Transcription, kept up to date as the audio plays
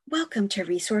Welcome to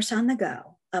Resource on the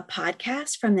Go, a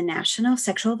podcast from the National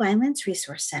Sexual Violence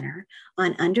Resource Center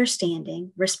on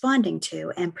understanding, responding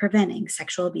to, and preventing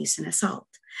sexual abuse and assault.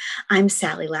 I'm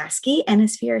Sally Lasky,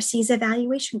 NSVRC's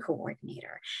Evaluation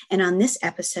Coordinator, and on this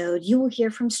episode, you will hear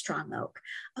from Strong Oak,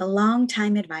 a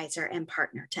longtime advisor and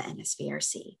partner to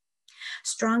NSVRC.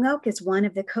 Strong Oak is one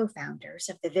of the co-founders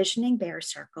of the Visioning Bear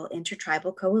Circle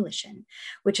Intertribal Coalition,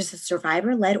 which is a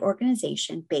survivor-led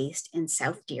organization based in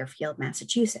South Deerfield,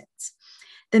 Massachusetts.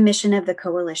 The mission of the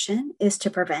coalition is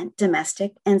to prevent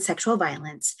domestic and sexual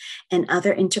violence and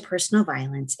other interpersonal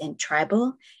violence in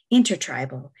tribal,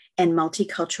 intertribal, and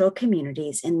multicultural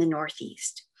communities in the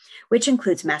Northeast, which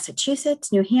includes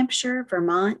Massachusetts, New Hampshire,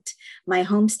 Vermont, my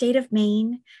home state of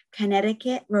Maine,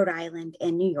 Connecticut, Rhode Island,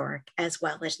 and New York, as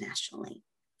well as nationally.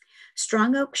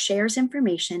 Strong Oak shares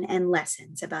information and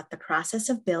lessons about the process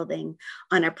of building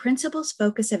on a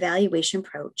principles-focused evaluation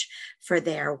approach for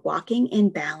their Walking in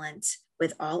Balance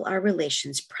with All Our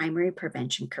Relations primary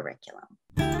prevention curriculum.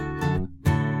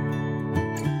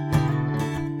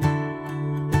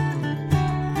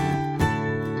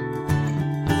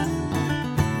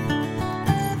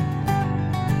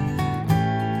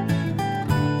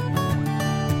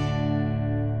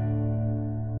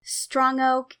 Strong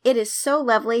Oak, it is so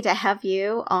lovely to have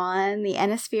you on the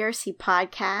NSVRC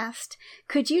podcast.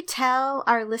 Could you tell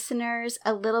our listeners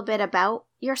a little bit about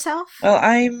yourself? Well,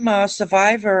 I'm a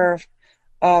survivor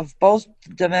of both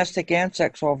domestic and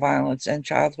sexual violence and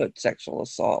childhood sexual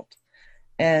assault.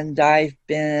 And I've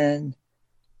been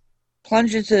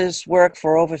plunged into this work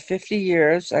for over 50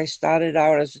 years. I started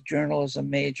out as a journalism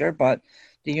major, but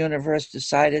the universe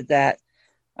decided that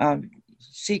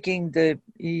seeking the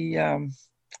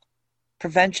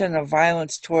prevention of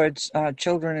violence towards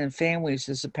children and families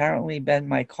has apparently been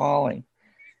my calling.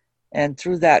 And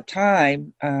through that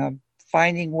time,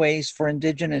 finding ways for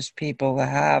Indigenous people to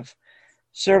have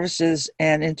services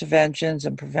and interventions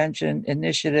and prevention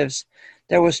initiatives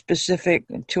that were specific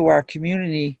to our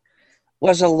community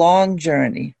was a long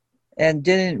journey and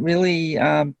didn't really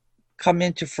come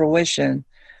into fruition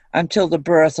until the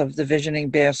birth of the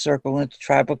Visioning Bear Circle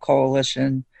Intertribal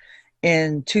Coalition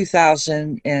in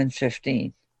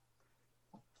 2015.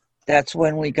 That's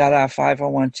when we got our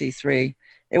 501c3.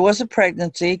 It was a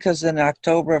pregnancy because in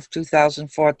October of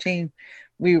 2014,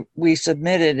 we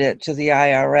submitted it to the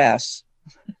IRS.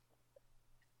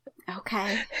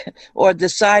 Okay. Or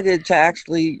decided to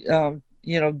actually,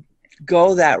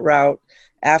 go that route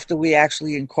after we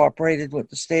actually incorporated with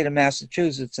the state of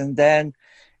Massachusetts. And then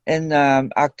in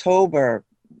October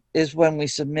is when we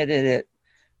submitted it.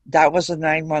 That was a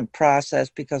 9-month process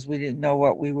because we didn't know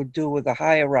what we would do with a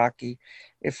hierarchy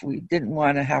if we didn't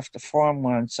want to have to form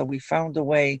one. So we found a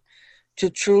way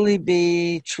to truly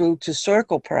be true to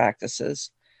circle practices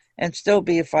and still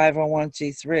be a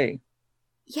 501c3.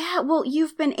 Yeah, well,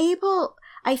 you've been able,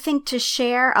 I think, to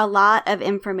share a lot of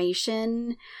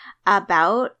information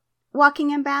about Walking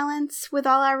in Balance with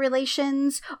All Our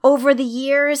Relations over the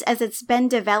years as it's been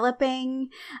developing.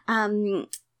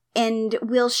 And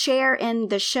we'll share in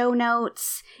the show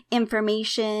notes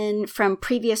information from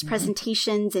previous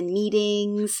presentations and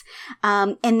meetings.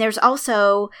 And there's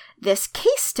also this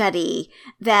case study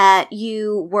that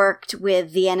you worked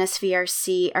with the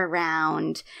NSVRC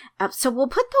around. So we'll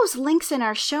put those links in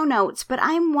our show notes. But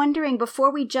I'm wondering, before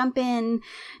we jump in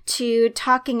to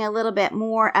talking a little bit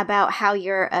more about how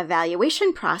your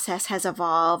evaluation process has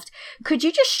evolved, could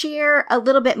you just share a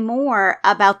little bit more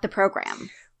about the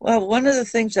program? Well, one of the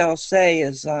things I'll say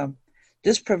is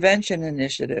this prevention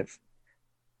initiative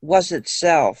was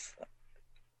itself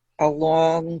a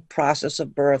long process of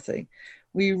birthing.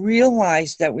 We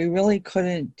realized that we really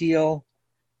couldn't deal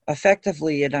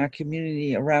effectively in our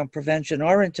community around prevention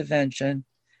or intervention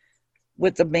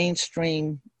with the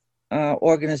mainstream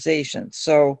organizations.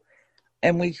 So,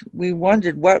 and we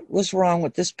wondered what was wrong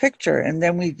with this picture. And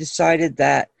then we decided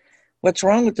that what's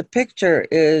wrong with the picture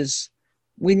is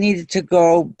we needed to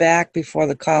go back before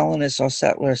the colonists or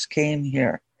settlers came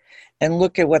here and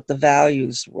look at what the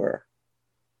values were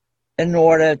in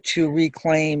order to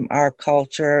reclaim our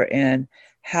culture and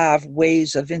have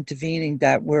ways of intervening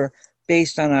that were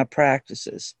based on our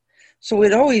practices. So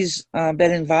we'd always been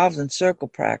involved in circle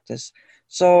practice.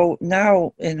 So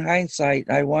now in hindsight,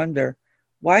 I wonder,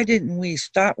 why didn't we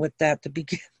start with that to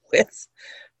begin with?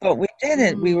 But we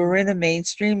didn't. We were in a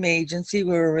mainstream agency.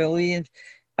 We were really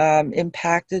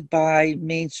impacted by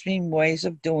mainstream ways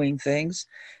of doing things.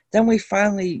 Then we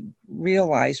finally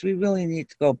realized we really need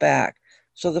to go back.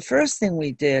 So the first thing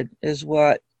we did is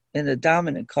what in the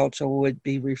dominant culture would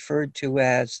be referred to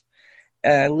as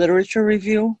a literature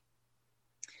review.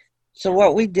 So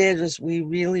what we did is we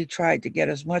really tried to get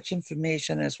as much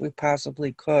information as we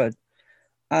possibly could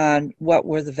on what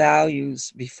were the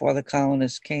values before the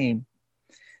colonists came.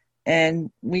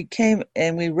 And we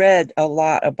read a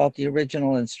lot about the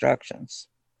original instructions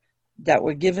that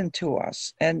were given to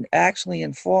us and actually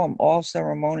inform all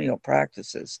ceremonial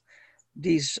practices.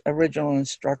 These original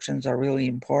instructions are really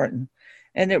important.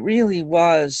 And it really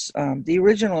was, the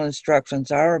original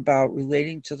instructions are about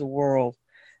relating to the world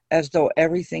as though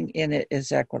everything in it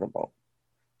is equitable,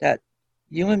 that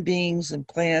human beings and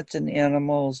plants and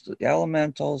animals, the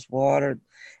elementals, water,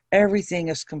 everything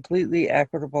is completely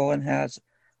equitable and has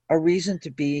a reason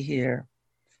to be here,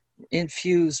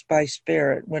 infused by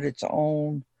spirit with its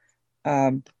own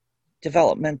um,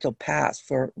 developmental path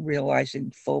for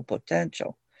realizing full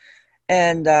potential.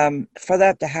 And for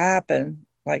that to happen,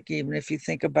 like even if you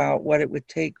think about what it would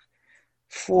take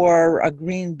for a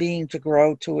green bean to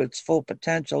grow to its full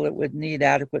potential, it would need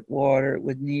adequate water, it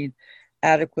would need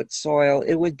adequate soil,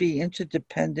 it would be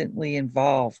interdependently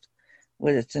involved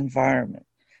with its environment.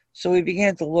 So we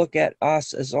began to look at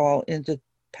us as all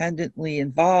independently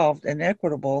involved and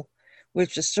equitable,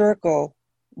 which the circle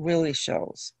really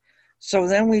shows. So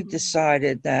then we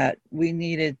decided that we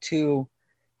needed to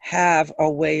have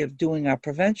a way of doing our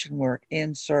prevention work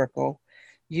in circle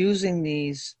using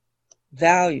these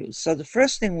values. So the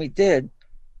first thing we did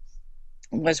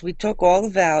was we took all the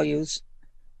values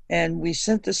and we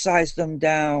synthesized them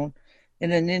down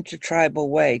in an intertribal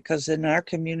way, because in our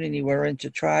community we're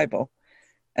intertribal,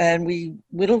 and we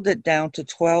whittled it down to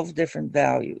 12 different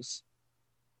values.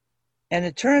 And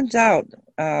it turns out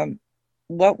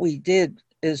what we did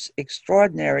is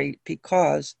extraordinary,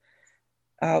 because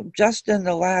just in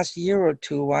the last year or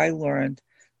two, I learned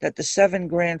that the 7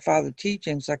 grandfather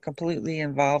teachings are completely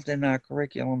involved in our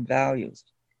curriculum values.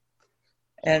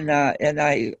 And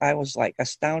I was like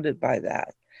astounded by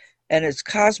that. And it's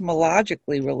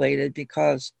cosmologically related,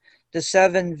 because the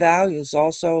 7 values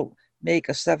also make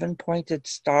a 7-pointed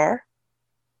star.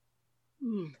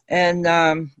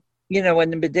 And, you know,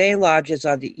 and the Bidet lodges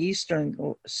are the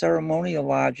Eastern ceremonial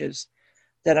lodges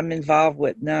that I'm involved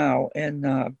with now.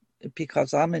 And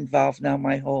because I'm involved now,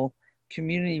 my whole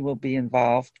community will be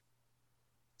involved.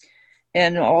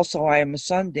 And also I am a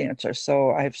sun dancer,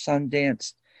 so I've sun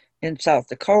danced in South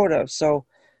Dakota. So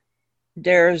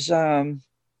there's a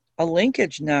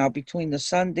linkage now between the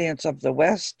sun dance of the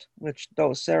West, which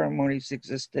those ceremonies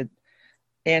existed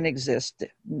and exist,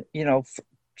 you know,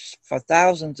 for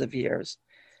thousands of years,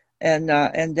 and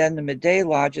then the Bidet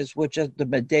lodges, which are the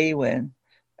Midewin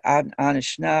on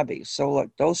Anishinaabe. So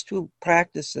look, those two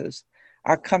practices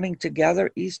are coming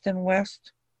together, East and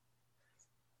West.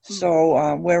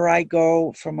 So where I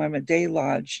go for my Bidet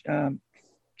lodge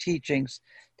teachings,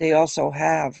 they also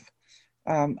have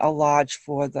a lodge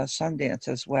for the Sundance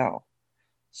as well.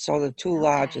 So the two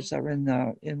lodges are in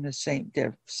the same,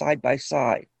 they're side by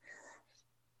side.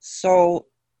 So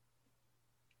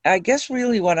I guess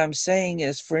really what I'm saying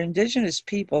is, for Indigenous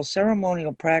people,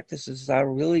 ceremonial practices are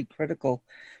really critical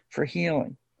for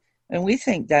healing. And we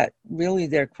think that really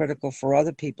they're critical for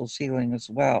other people's healing as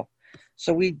well.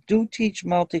 So we do teach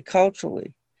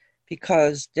multiculturally,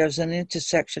 because there's an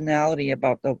intersectionality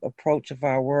about the approach of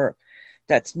our work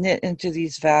that's knit into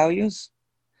these values.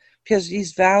 Because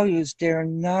these values, they're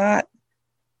not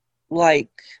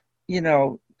like, you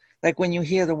know, like when you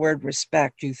hear the word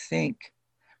respect, you think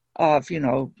of,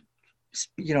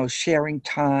 sharing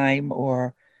time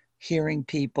or hearing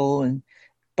people,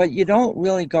 but you don't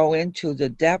really go into the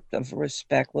depth of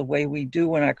respect the way we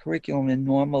do in our curriculum in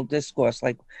normal discourse.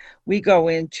 Like we go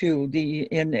into the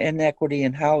inequity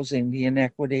in housing, the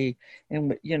inequity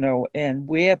in, and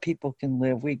where people can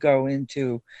live. We go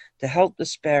into the health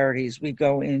disparities. We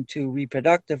go into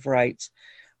reproductive rights.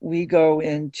 We go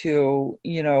into,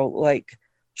 like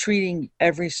treating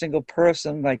every single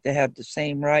person like they have the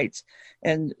same rights.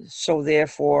 And so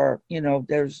therefore,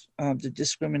 there's the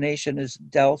discrimination is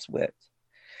dealt with.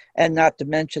 And not to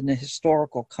mention the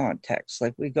historical context.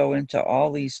 Like we go into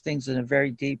all these things in a very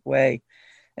deep way.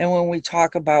 And when we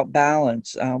talk about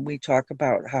balance, we talk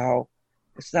about how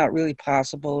it's not really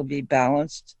possible to be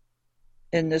balanced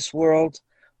in this world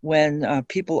when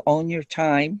people own your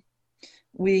time.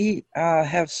 We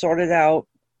have sorted out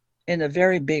in a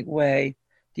very big way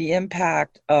the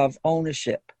impact of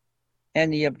ownership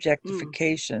and the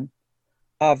objectification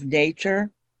of nature,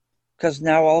 because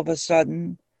now all of a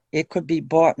sudden it could be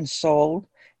bought and sold,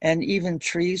 and even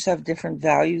trees have different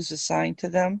values assigned to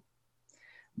them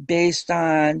based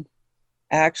on,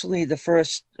 actually the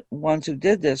first ones who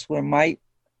did this were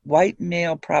white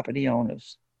male property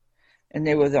owners, and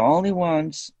they were the only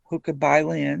ones who could buy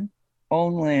land,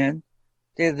 own land,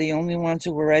 They're the only ones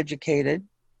who were educated.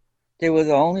 They were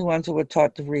the only ones who were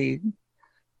taught to read.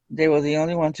 They were the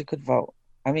only ones who could vote.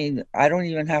 I mean, I don't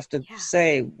even have to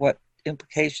say what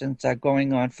implications are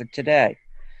going on for today,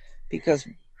 because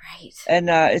Right. and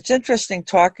it's interesting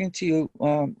talking to you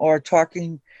or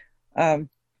talking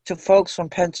to folks from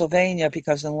Pennsylvania,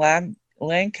 because in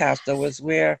Lancaster was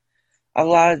where a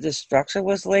lot of the structure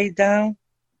was laid down.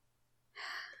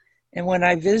 And when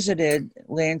I visited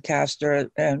Lancaster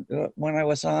and when I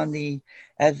was on the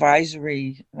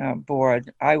advisory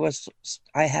board, I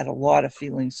had a lot of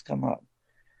feelings come up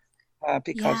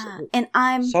because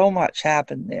so much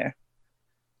happened there.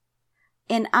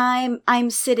 And I'm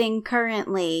sitting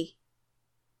currently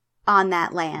on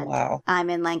that land. Wow. I'm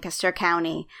in Lancaster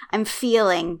County. I'm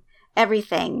feeling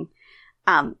everything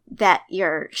that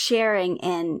you're sharing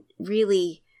and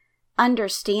really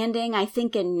understanding, I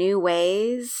think, in new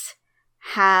ways,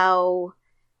 how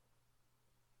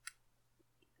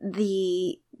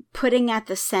the putting at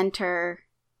the center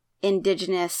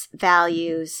Indigenous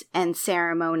values and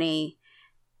ceremony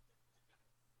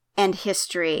and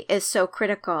history is so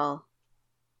critical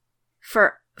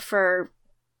for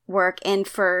work and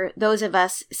for those of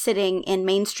us sitting in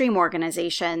mainstream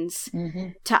organizations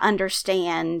to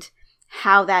understand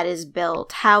how that is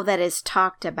built, how that is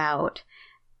talked about.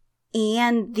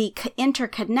 And the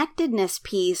interconnectedness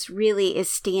piece really is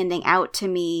standing out to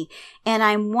me. And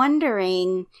I'm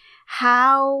wondering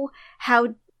how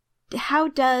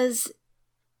does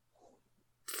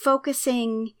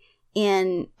focusing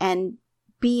in and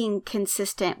being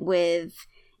consistent with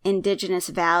Indigenous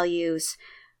values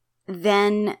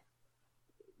then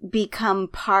become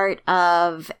part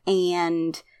of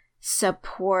and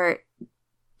support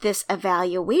this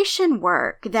evaluation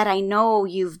work that I know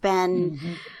you've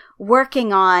been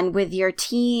working on with your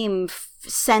team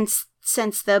since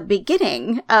the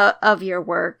beginning of your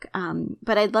work.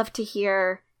 But I'd love to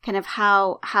hear kind of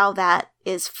how that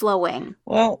is flowing.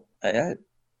 Well,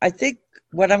 I think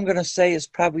what I'm going to say is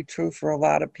probably true for a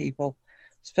lot of people,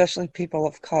 especially people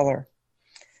of color.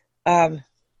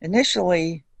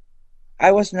 Initially,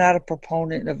 I was not a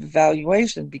proponent of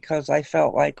evaluation because I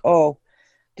felt like, oh,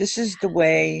 this is the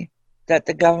way that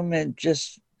the government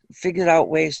just figured out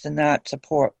ways to not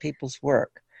support people's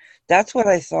work. That's what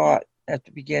I thought at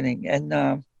the beginning. And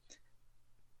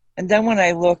then when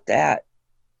I looked at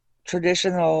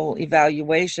traditional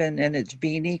evaluation and its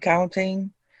Bini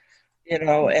counting,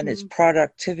 and its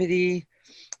productivity,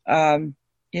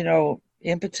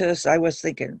 impetus, I was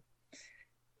thinking,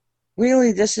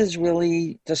 really, this is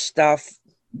really the stuff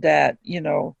that,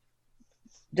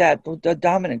 that the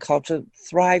dominant culture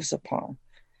thrives upon.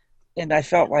 And I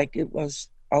felt like it was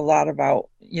a lot about,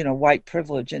 white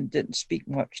privilege and didn't speak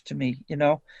much to me,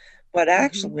 But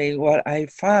actually what I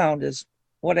found is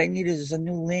what I needed is a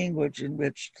new language in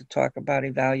which to talk about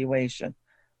evaluation.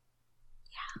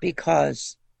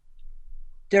 Because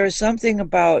there is something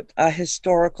about a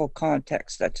historical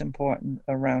context that's important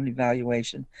around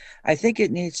evaluation. I think it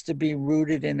needs to be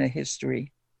rooted in a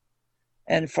history.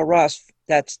 And for us,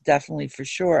 that's definitely for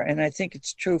sure. And I think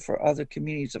it's true for other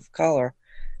communities of color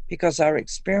because our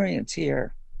experience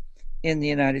here in the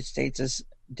United States is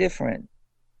different.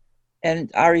 And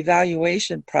our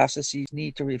evaluation processes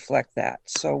need to reflect that.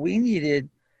 So we needed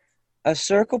a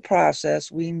circle process.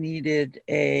 We needed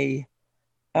a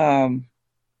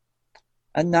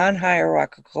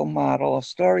non-hierarchical model of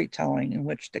storytelling in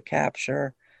which to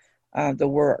capture the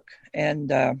work.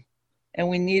 And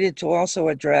we needed to also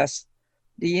address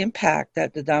the impact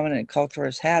that the dominant culture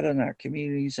has had on our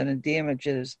communities and the damage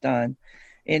it has done.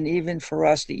 And even for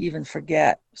us to even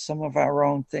forget some of our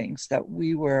own things that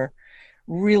we were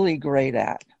really great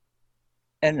at.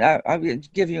 And I will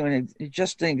give you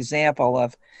just an example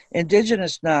of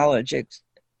Indigenous knowledge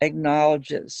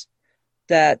acknowledges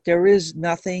that there is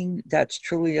nothing that's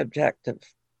truly objective.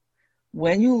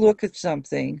 When you look at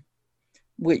something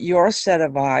with your set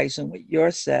of eyes and with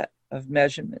your set of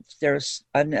measurements, there's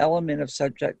an element of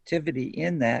subjectivity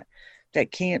in that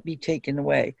can't be taken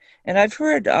away. And I've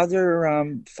heard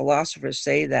other philosophers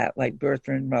say that, like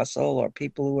Bertrand Russell or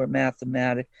people who are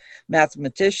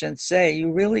mathematicians say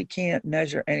you really can't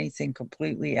measure anything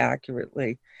completely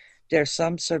accurately. There's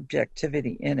some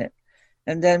subjectivity in it.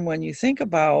 And then when you think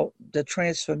about the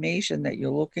transformation that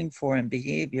you're looking for in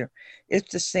behavior,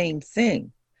 it's the same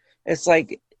thing. It's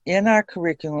like in our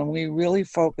curriculum, we really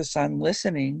focus on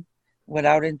listening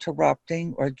without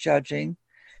interrupting or judging,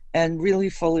 and really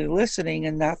fully listening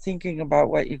and not thinking about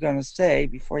what you're going to say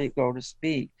before you go to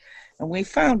speak. And we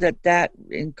found that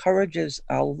encourages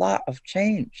a lot of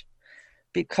change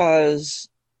because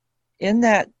in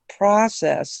that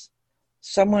process,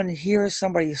 someone hears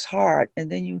somebody's heart,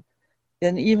 and then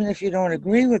even if you don't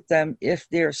agree with them, if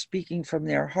they're speaking from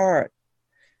their heart,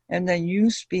 and then you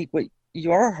speak with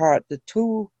your heart, the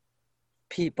two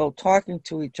people talking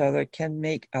to each other can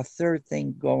make a third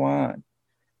thing go on.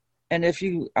 And if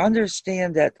you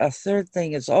understand that a third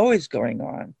thing is always going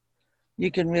on,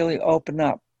 you can really open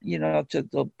up, to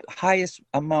the highest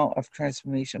amount of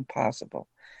transformation possible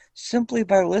simply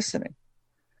by listening.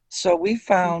 So we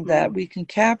found that we can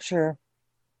capture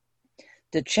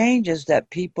the changes that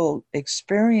people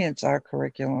experience our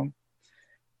curriculum.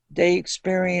 They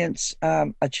experience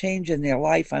a change in their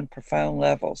life on profound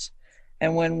levels.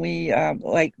 And when we,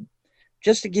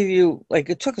 just to give you,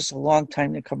 it took us a long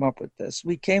time to come up with this.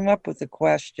 We came up with the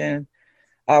question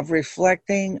of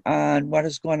reflecting on what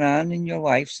has gone on in your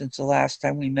life since the last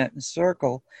time we met in a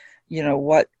circle.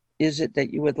 What is it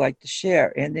that you would like to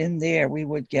share? And in there, we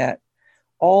would get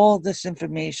all this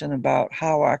information about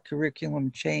how our curriculum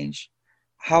changed,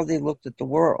 how they looked at the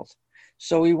world.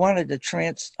 So we wanted the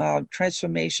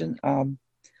transformation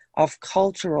of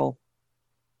cultural,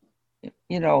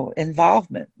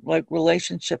 involvement, like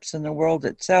relationships in the world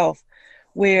itself,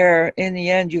 where in the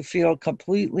end you feel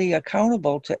completely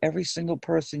accountable to every single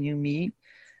person you meet.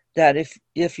 That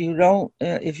if you don't,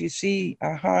 if you see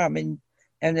a harm and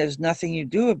there's nothing you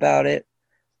do about it,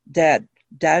 that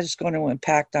is going to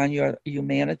impact on your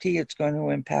humanity. It's going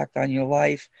to impact on your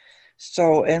life.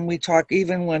 So, and we talk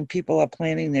even when people are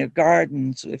planting their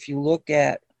gardens, if you look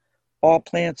at all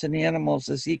plants and animals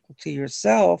as equal to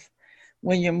yourself,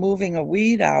 when you're moving a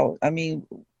weed out, I mean,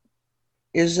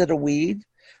 is it a weed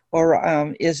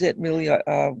or is it really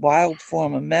a wild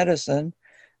form of medicine?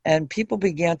 And people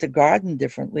began to garden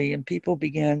differently, and people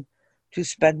began to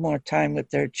spend more time with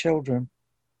their children.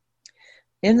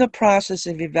 In the process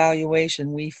of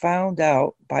evaluation, we found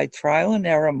out by trial and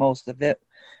error, most of it,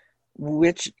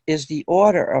 which is the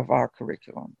order of our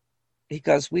curriculum.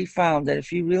 Because we found that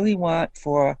if you really want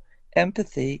for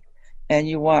empathy and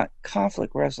you want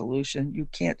conflict resolution, you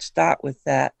can't start with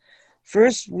that.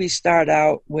 First, we start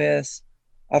out with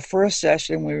a first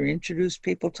session where we introduce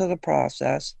people to the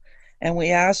process, and we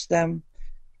ask them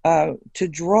to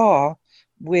draw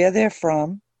where they're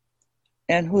from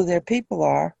and who their people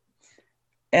are.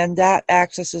 And that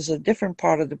accesses a different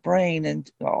part of the brain, and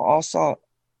also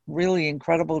really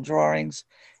incredible drawings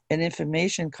and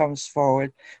information comes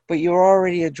forward. But you're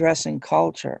already addressing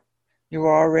culture.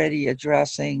 You're already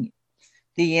addressing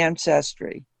the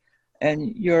ancestry.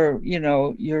 And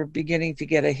you're beginning to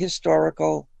get a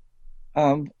historical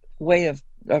way of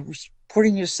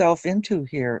putting yourself into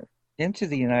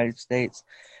the United States.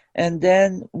 And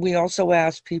then we also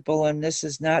ask people, and this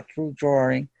is not through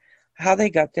drawing, how they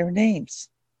got their names.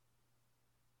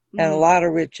 And a lot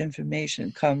of rich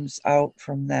information comes out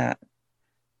from that.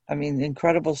 I mean,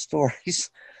 incredible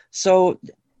stories. So,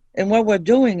 and what we're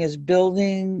doing is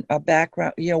building a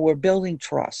background, we're building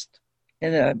trust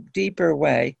in a deeper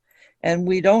way. And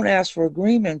we don't ask for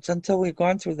agreements until we've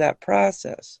gone through that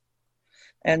process.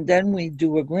 And then we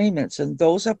do agreements, and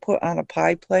those are put on a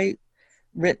pie plate,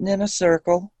 written in a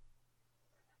circle.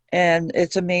 And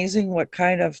it's amazing what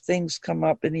kind of things come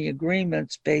up in the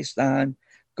agreements based on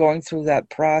going through that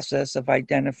process of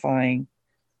identifying,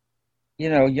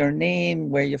 your name,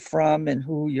 where you're from, and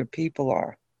who your people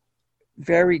are.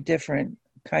 Very different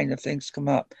kind of things come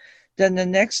up. Then the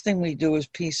next thing we do is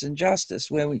peace and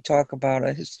justice, where we talk about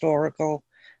a historical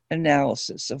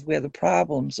analysis of where the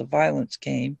problems of violence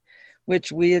came,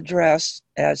 which we address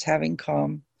as having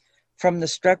come from the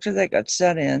structure that got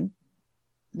set in,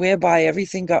 whereby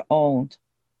everything got owned.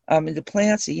 The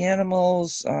plants, the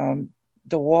animals,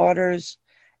 the waters,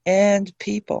 and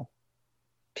people.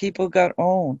 People got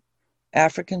owned.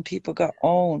 African people got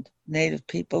owned. Native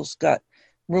peoples got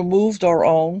removed or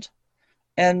owned.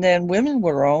 And then women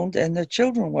were owned and the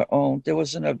children were owned. There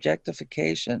was an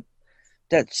objectification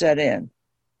that set in.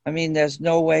 I mean, there's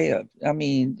no way it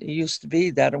used to be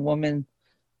that a woman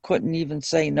couldn't even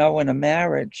say no in a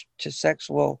marriage to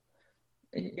sexual,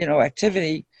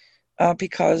 activity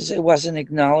because it wasn't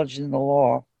acknowledged in the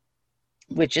law,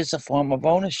 which is a form of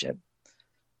ownership.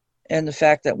 And the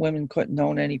fact that women couldn't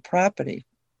own any property,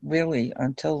 really,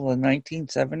 until the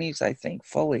 1970s, I think,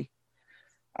 fully.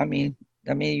 I mean,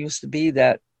 it used to be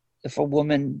that if a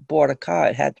woman bought a car,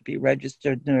 it had to be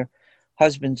registered in her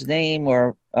husband's name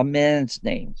or a man's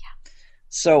name. Yeah.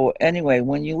 So anyway,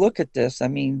 when you look at this,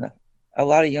 a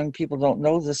lot of young people don't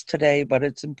know this today, but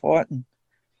it's important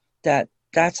that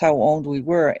that's how owned we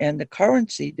were. And the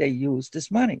currency they used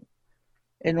is money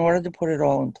in order to put it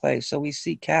all in place. So we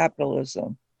see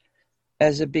capitalism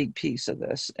as a big piece of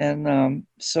this. And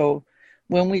so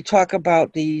when we talk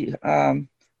about the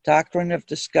doctrine of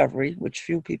discovery, which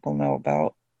few people know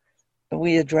about.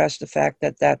 We address the fact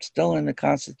that that's still in the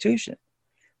Constitution,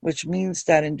 which means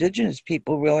that indigenous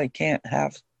people really can't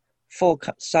have full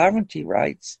sovereignty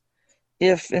rights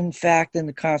if, in fact, in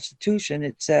the Constitution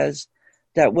it says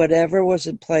that whatever was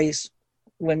in place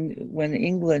when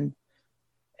England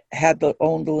had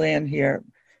owned the land here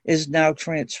is now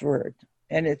transferred,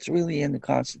 and it's really in the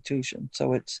Constitution.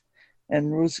 So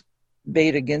and Ruth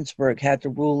Bader Ginsburg had to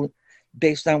rule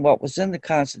based on what was in the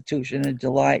Constitution and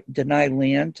deny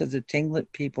land to the Tlingit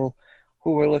people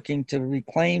who were looking to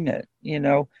reclaim it,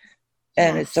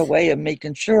 And It's a way of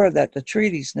making sure that the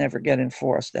treaties never get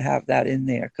enforced to have that in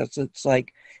there, because it's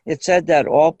like it said that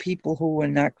all people who were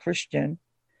not Christian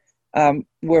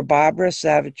were barbarous,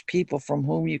 savage people from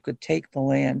whom you could take the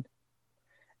land.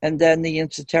 And then the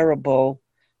Incitera Bull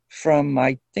from,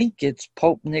 I think it's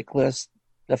Pope Nicholas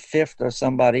V or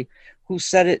somebody, who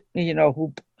said it,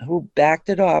 who backed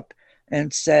it up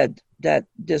and said that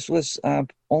this was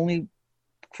only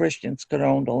Christians could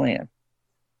own the land.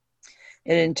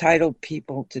 It entitled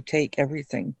people to take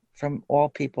everything from all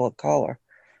people of color.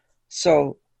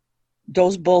 So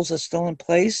those bulls are still in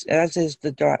place, as is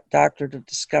the doctrine of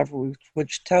discovery,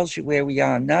 which tells you where we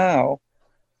are now,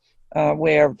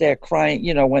 where they're crying,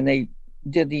 when they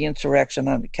did the insurrection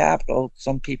on the Capitol,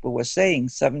 some people were saying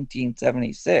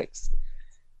 1776.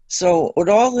 So with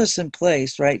all this in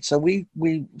place, right, so we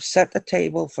set the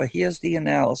table for here's the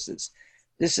analysis.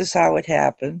 This is how it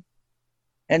happened.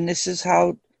 And this is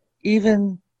how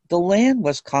even the land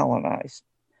was colonized.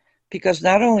 Because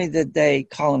not only did they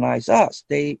colonize us,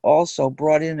 they also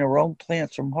brought in their own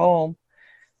plants from home,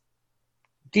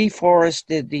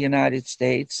 deforested the United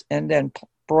States, and then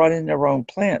brought in their own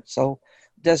plants. So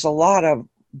there's a lot of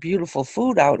beautiful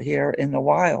food out here in the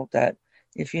wild that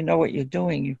if you know what you're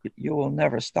doing, you will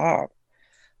never starve.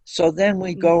 So then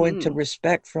we go into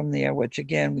respect from there, which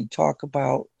again, we talk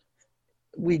about,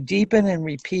 we deepen and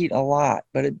repeat a lot,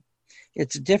 but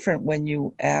it's different when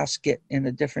you ask it in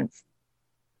a different,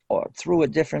 or through a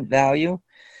different value.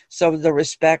 So the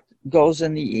respect goes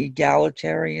in the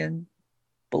egalitarian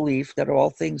belief that all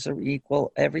things are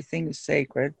equal, everything is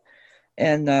sacred,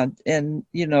 and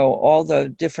all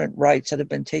the different rights that have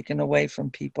been taken away from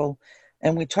people.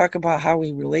 And we talk about how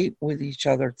we relate with each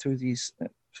other through these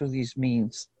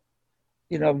means.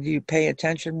 Do you pay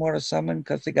attention more to someone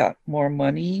because they got more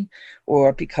money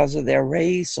or because of their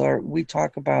race? Or we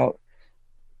talk about,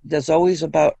 there's always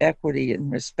about equity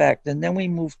and respect. And then we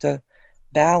move to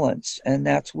balance. And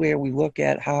that's where we look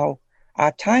at how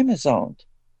our time is owned.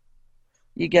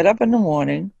 You get up in the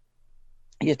morning,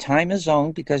 your time is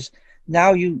owned because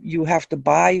now you have to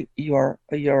buy your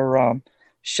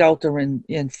shelter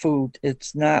and food.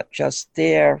 It's not just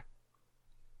there,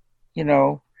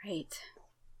 Right.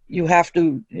 You have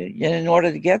to, in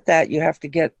order to get that, you have to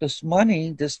get this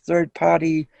money, this third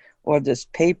party or this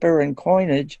paper and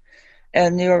coinage,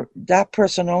 and that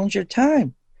person owns your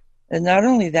time. And not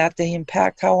only that, they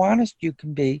impact how honest you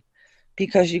can be,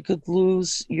 because you could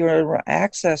lose your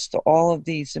access to all of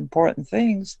these important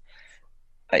things.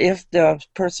 If the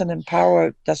person in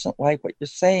power doesn't like what you're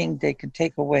saying, they could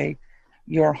take away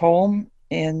your home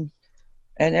and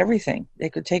everything. They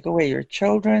could take away your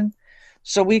children.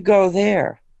 So we go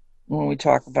there when we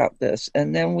talk about this.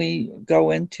 And then we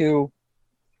go into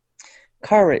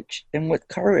courage. And with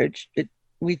courage,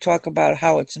 we talk about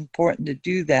how it's important to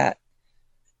do that,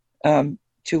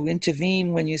 to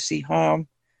intervene when you see harm,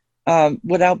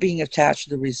 without being attached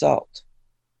to the result.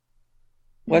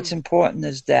 What's important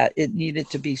is that it needed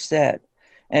to be said.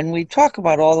 And we talk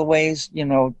about all the ways, in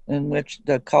which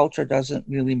the culture doesn't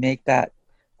really make that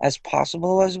as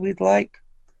possible as we'd like.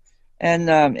 And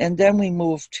then we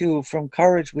move from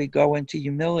courage, we go into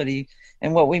humility.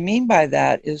 And what we mean by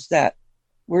that is that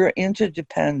we're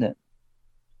interdependent.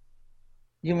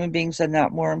 Human beings are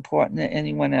not more important than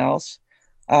anyone else.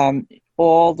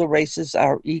 All the races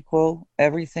are equal.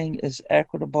 Everything is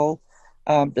equitable.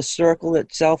 The circle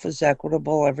itself is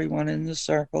equitable. Everyone in the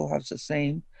circle has the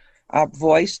same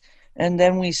voice. And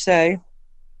then we say,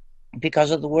 because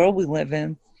of the world we live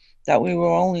in, that we will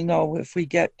only know if we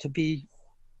get to be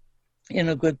in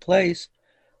a good place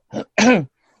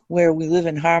where we live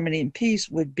in harmony and peace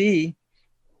would be,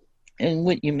 and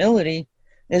with humility,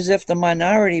 is if the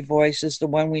minority voice is the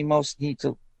one we most need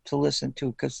to listen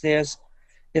to, because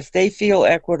if they feel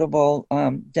equitable,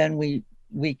 then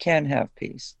we can have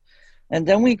peace. And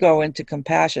then we go into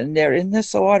compassion. They're in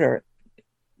this order,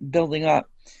 building up.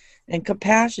 And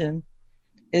compassion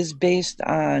is based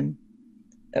on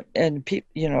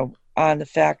the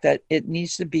fact that it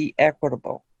needs to be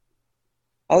equitable.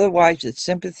 Otherwise, it's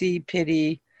sympathy,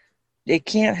 pity. They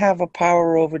can't have a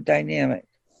power over dynamic.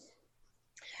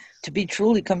 To be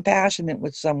truly compassionate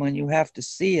with someone, you have to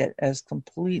see it as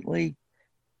completely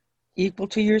equal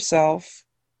to yourself.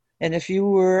 And if you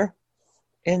were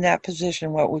in that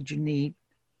position, what would you need?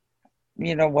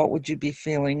 What would you be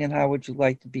feeling and how would you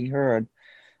like to be heard?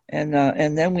 And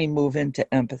then we move into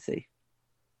empathy.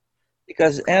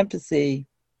 Because empathy,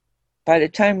 by the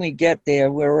time we get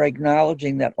there, we're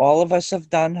acknowledging that all of us have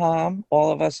done harm, all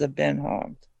of us have been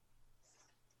harmed.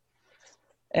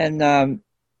 And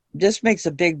this makes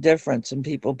a big difference, and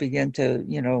people begin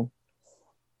to,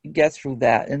 get through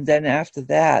that. And then after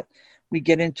that, we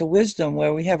get into wisdom,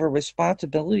 where we have a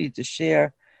responsibility to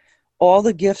share all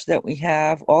the gifts that we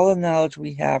have, all the knowledge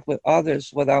we have with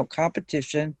others without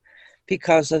competition,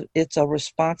 because it's a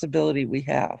responsibility we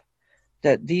have.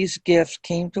 That these gifts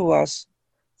came to us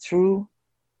through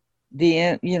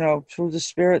through the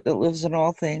spirit that lives in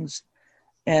all things.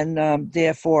 And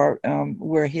therefore,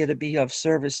 we're here to be of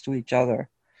service to each other.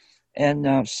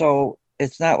 And so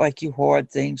it's not like you hoard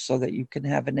things so that you can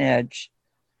have an edge.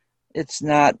 It's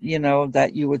not,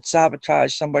 that you would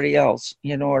sabotage somebody else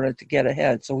in order to get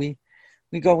ahead. So we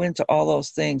go into all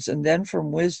those things. And then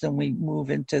from wisdom, we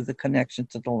move into the connection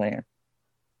to the land.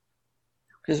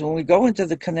 Because when we go into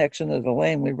the connection of the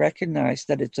land, we recognize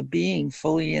that it's a being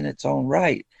fully in its own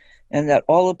right, and that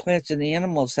all the plants and the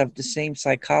animals have the same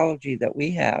psychology that we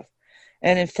have.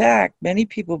 And in fact, many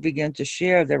people begin to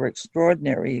share their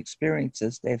extraordinary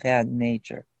experiences they've had in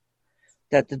nature,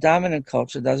 that the dominant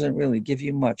culture doesn't really give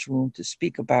you much room to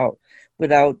speak about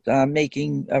without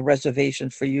making a reservation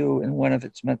for you in one of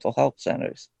its mental health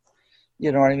centers.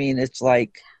 You know what I mean? It's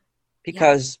like,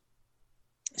 because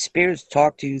spirits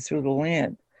talk to you through the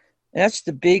land. And that's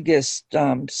the biggest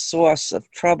source of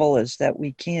trouble, is that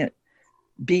we can't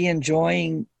be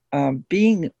enjoying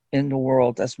being in the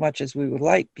world as much as we would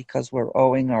like, because we're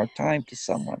owing our time to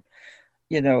someone.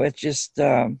 It's just,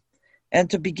 and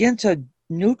to begin to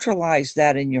neutralize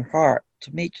that in your heart,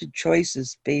 to make your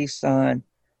choices based on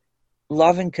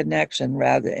love and connection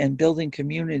and building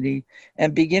community,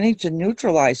 and beginning to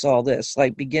neutralize all this,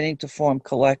 like beginning to form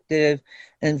collective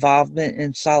involvement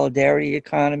in solidarity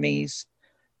economies,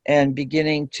 and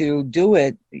beginning to do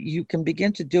it. You can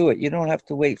begin to do it. You don't have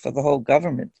to wait for the whole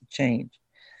government to change.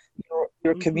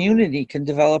 Your community can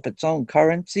develop its own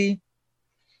currency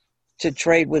to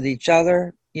trade with each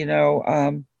other.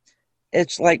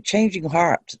 It's like changing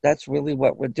hearts. That's really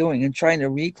what we're doing, and trying to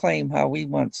reclaim how we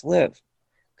once lived,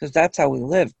 because that's how we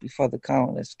lived before the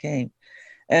colonists came.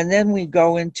 And then we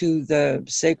go into the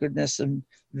sacredness and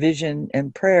vision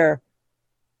and prayer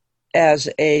as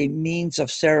a means of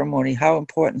ceremony, how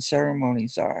important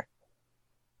ceremonies are.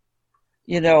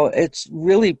 It's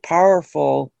really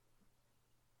powerful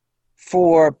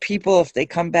for people, if they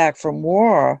come back from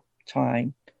war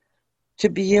time, to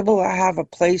be able to have a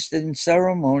place in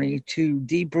ceremony to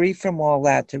debrief from all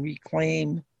that, to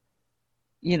reclaim,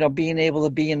 being able to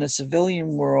be in the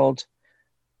civilian world,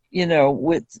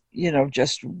 with,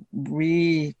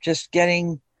 just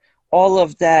getting all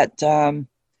of that,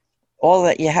 all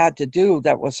that you had to do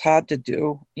that was hard to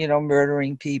do,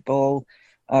 murdering people,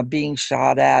 being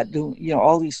shot at, doing,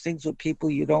 all these things with people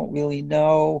you don't really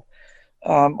know,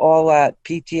 all that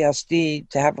PTSD,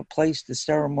 to have a place to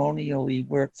ceremonially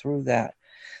work through that.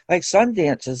 Like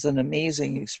Sundance is an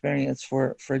amazing experience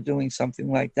for doing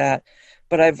something like that.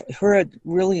 But I've heard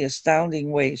really astounding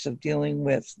ways of dealing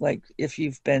with, like, if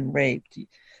you've been raped,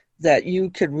 that you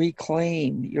could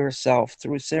reclaim yourself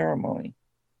through ceremony.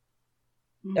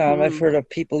 I've heard of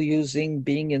people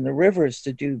being in the rivers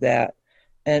to do that,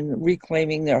 and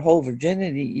reclaiming their whole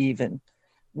virginity, even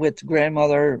with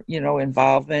grandmother,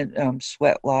 involvement,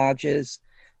 sweat lodges,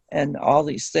 and all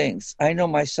these things. I know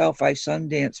myself, I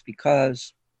Sundance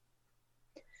because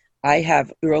I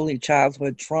have early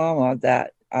childhood trauma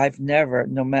that I've never,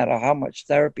 no matter how much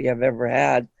therapy I've ever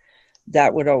had,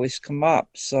 that would always come up.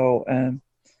 So,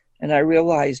 and I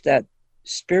realized that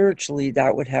spiritually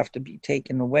that would have to be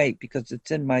taken away, because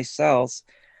it's in my cells,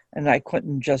 and I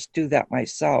couldn't just do that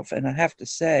myself. And I have to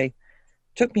say, it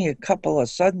took me a couple of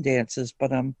Sundances,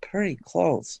 but I'm pretty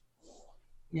close,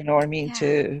 what I mean,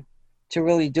 to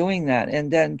really doing that.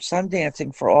 And then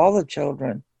Sundancing for all the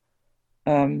children,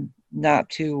 not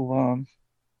to,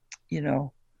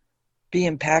 be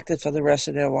impacted for the rest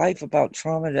of their life about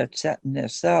trauma that's set in their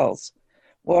cells,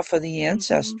 or for the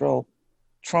ancestral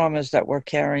traumas that we're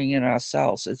carrying in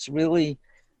ourselves. It's really,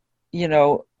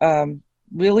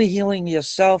 really healing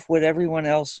yourself with everyone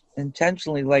else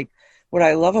intentionally. Like, what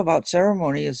I love about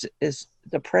ceremony is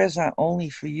the prayers aren't only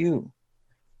for you;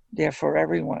 they're for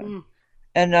everyone.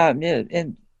 And I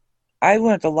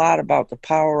learned a lot about the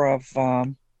power of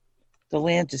the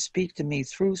land to speak to me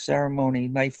through ceremony.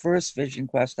 My first vision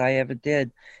quest I ever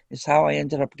did is how I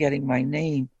ended up getting my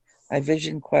name. I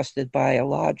vision quested by a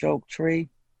large oak tree.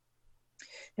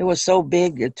 It was so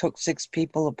big, it took 6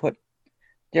 people to put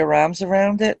their arms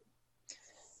around it.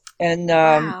 And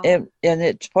Wow.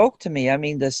 it spoke to me. I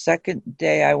mean, the second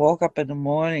day I woke up in the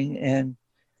morning and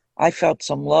I felt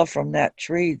some love from that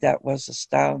tree that was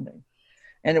astounding.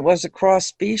 And it was across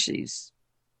species.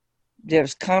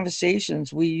 There's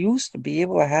conversations we used to be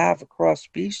able to have across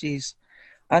species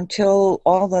until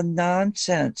all the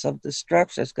nonsense of the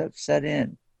structures got set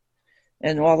in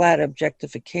and all that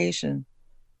objectification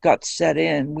got set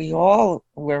in. We all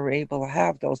were able to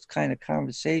have those kind of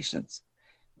conversations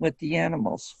with the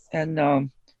animals.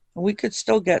 And we could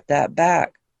still get that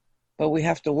back, but we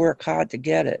have to work hard to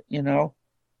get it,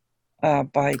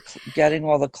 by getting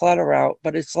all the clutter out.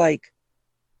 But it's like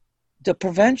the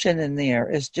prevention in there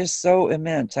is just so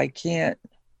immense. I can't,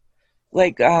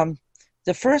 like,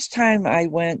 the first time I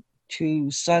went to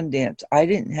Sundance, I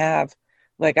didn't have,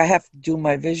 like, I have to do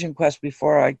my vision quest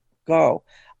before I go.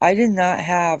 I did not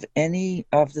have any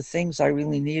of the things I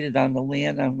really needed on the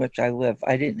land on which I live.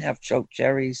 I didn't have choke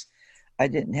cherries. I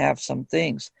didn't have some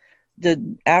things.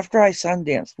 After I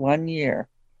Sundanced 1 year,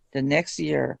 the next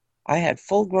year, I had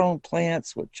full-grown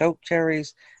plants with choke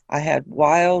cherries. I had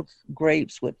wild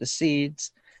grapes with the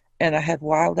seeds, and I had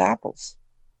wild apples.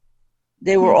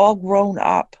 They were all grown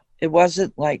up. It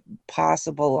wasn't like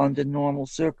possible under normal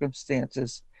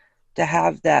circumstances to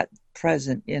have that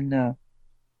present in a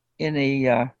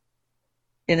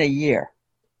year.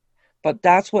 But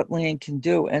that's what land can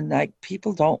do, and like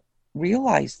people don't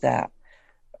realize that,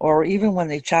 or even when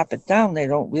they chop it down, they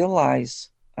don't realize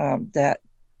that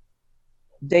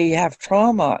they have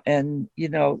trauma, and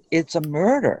it's a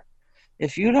murder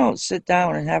if you don't sit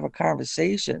down and have a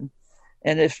conversation.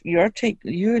 And if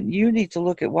you need to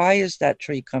look at, why is that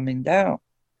tree coming down?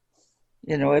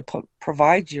 It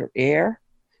provides your air.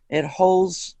 It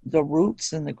holds the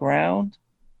roots in the ground.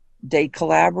 They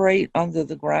collaborate under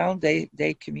the ground.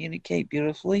 They communicate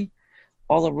beautifully,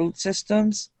 all the root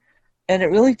systems. And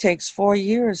it really takes 4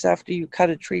 years after you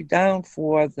cut a tree down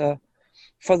for the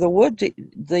wood.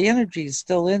 The energy is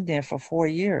still in there for 4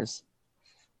 years.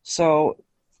 So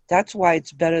that's why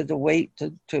it's better to wait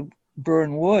to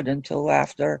burn wood until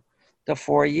after the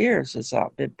 4 years is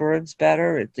up. It burns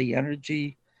better. The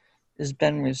energy has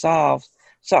been resolved.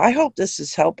 So I hope this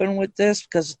is helping with this,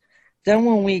 because then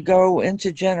when we go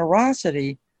into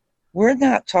generosity, we're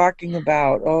not talking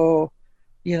about,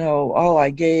 I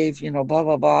gave, blah,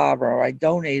 blah, blah, or I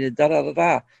donated, da, da, da,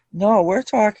 da. No, we're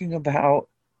talking about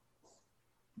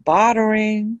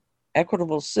bartering,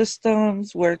 equitable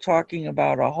systems. We're talking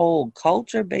about a whole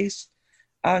culture based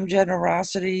on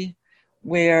generosity,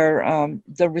 where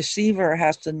the receiver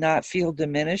has to not feel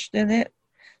diminished in it,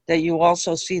 that you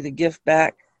also see the gift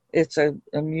back. It's a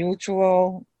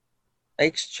mutual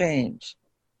exchange.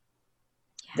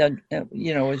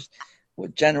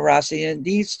 With generosity, it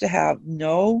needs to have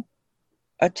no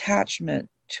attachment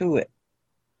to it.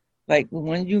 Like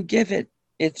when you give it,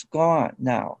 it's gone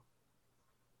now.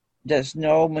 There's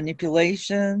no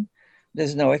manipulation.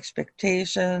 There's no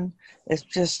expectation. It's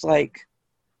just like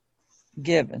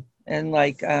given. And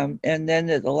and then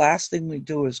the last thing we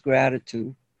do is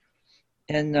gratitude.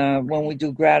 And when we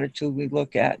do gratitude, we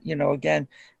look at, again,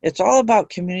 it's all about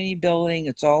community building.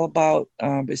 It's all about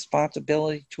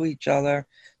responsibility to each other.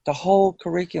 The whole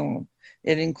curriculum.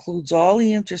 It includes all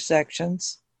the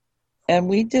intersections. And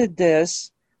we did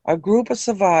this, a group of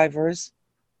survivors,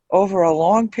 over a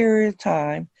long period of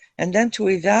time. And then to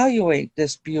evaluate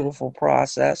this beautiful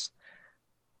process,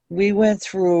 we went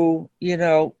through,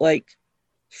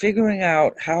 figuring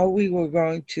out how we were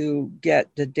going to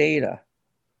get the data.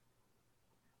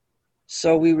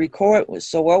 So we record.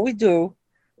 So what we do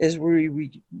is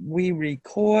we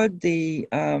record the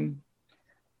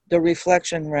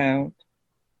reflection round.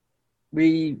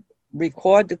 We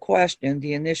record the question,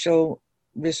 the initial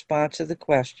response to the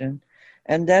question,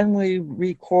 and then we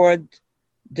record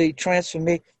the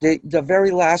transformation. The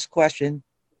very last question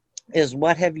is,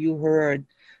 what have you heard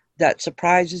that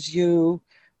surprises you,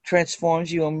 transforms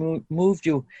you, and moved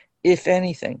you, if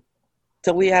anything?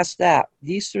 So we ask that,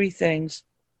 these 3 things,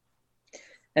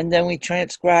 and then we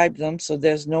transcribe them so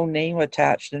there's no name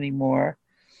attached anymore.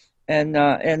 And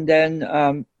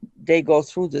then they go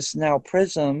through this now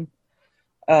prism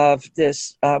of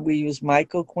this. We use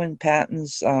Michael Quinn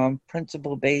Patton's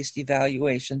principle-based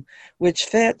evaluation, which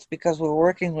fits because we're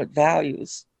working with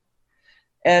values.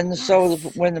 And so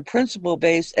when the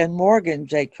principle-based, and Morgan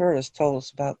J. Curtis told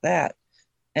us about that,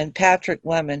 and Patrick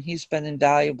Lemon, he's been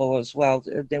invaluable as well.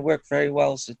 They work very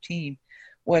well as a team.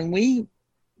 when we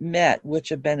met, which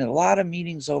have been a lot of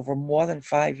meetings over more than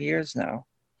 5 years now,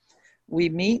 we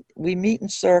meet in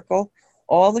circle.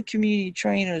 All the community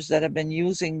trainers that have been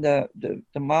using the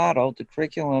model, the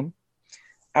curriculum,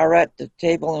 are at the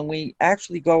table, and we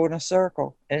actually go in a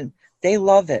circle, and they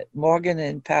love it. Morgan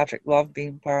and Patrick love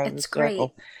being part of the It's great.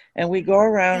 circle. And we go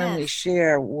around and we Yes.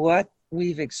 share what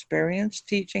we've experienced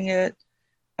teaching it.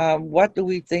 What do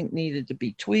we think needed to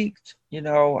be tweaked?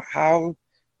 How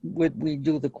would we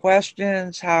do the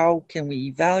questions? How can we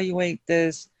evaluate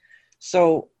this?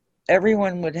 So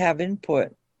everyone would have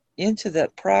input into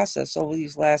that process over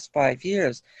these last 5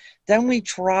 years. Then we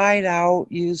tried out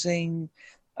using,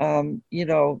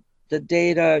 the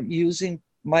data, using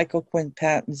Michael Quinn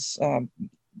Patton's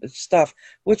stuff,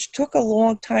 which took a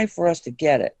long time for us to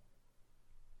get it.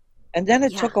 And then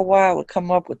it Yeah. took a while to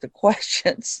come up with the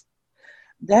questions.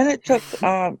 Then it took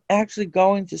actually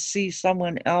going to see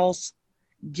someone else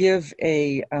give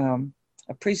a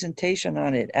presentation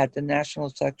on it at the National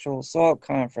Sexual Assault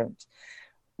Conference.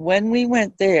 When we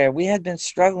went there, we had been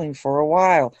struggling for a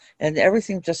while, and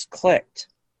everything just clicked.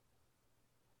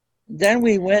 Then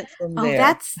we went from Oh, there.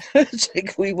 that's It's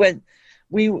like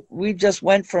we just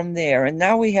went from there, and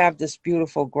now we have this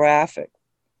beautiful graphic,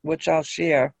 which I'll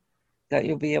share, that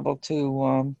you'll be able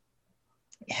to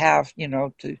have,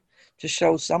 to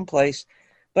show someplace.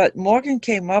 But Morgan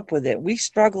came up with it. We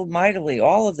struggled mightily,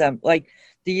 all of them. Like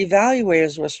the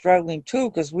evaluators were struggling too,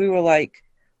 because we were like,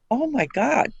 oh my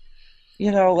God,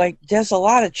 like there's a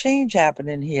lot of change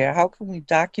happening here. How can we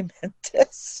document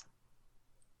this?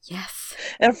 yes.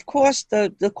 And of course,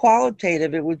 the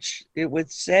qualitative, it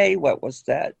would say what was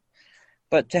said,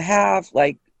 but to have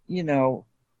like,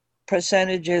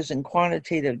 percentages and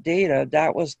quantitative data,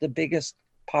 that was the biggest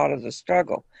part of the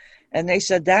struggle. And they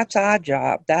said, that's our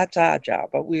job. That's our job.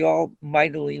 But we all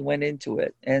mightily went into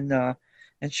it. And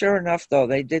sure enough, though,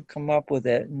 they did come up with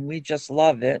it, and we just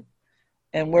love it.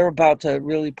 And we're about to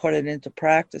really put it into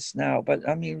practice now. But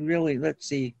I mean, really, let's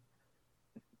see.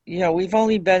 We've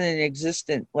only been in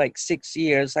existence like 6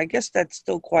 years. I guess that's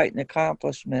still quite an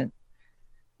accomplishment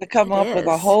to come It up with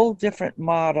a is. whole different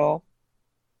model,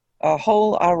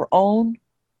 our own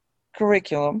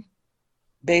curriculum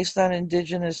based on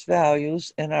Indigenous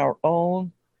values, and our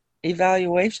own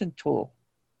evaluation tool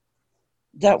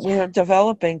that Yeah. we're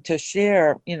developing to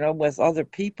share, with other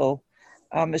people,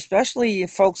 especially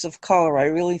folks of color. I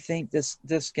really think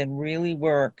this can really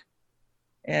work,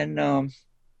 and I'm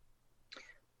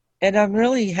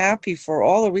really happy for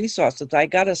all the resources. I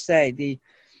gotta say,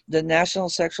 the National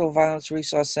Sexual Violence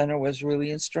Resource Center was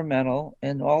really instrumental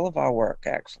in all of our work,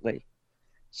 actually.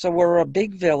 So we're a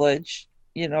big village,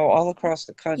 all across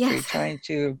the country Yes. trying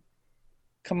to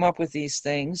come up with these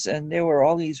things. And there were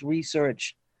all these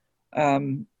research,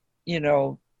 um, you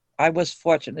know, I was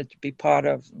fortunate to be part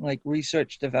of like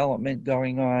research development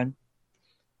going on.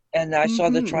 And I saw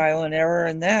the Mm-hmm. trial and error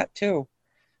in that too.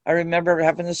 I remember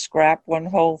having to scrap one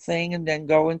whole thing and then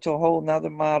go into a whole nother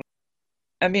model.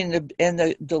 I mean,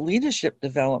 the leadership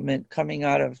development coming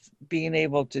out of being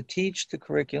able to teach the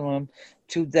curriculum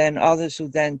to then others who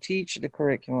then teach the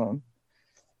curriculum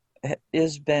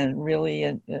has been really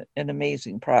an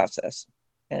amazing process.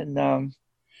 And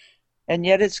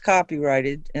yet it's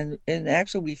copyrighted, and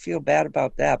actually we feel bad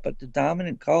about that. But the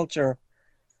dominant culture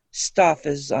stuff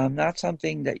is not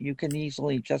something that you can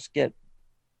easily just get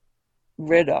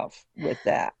rid of with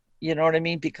that. You know what I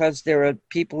mean? Because there are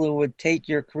people who would take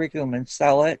your curriculum and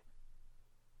sell it,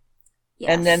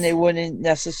 and then they Yes. wouldn't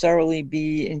necessarily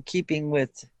be in keeping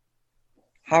with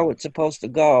how it's supposed to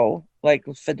go, like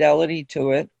fidelity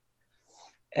to it.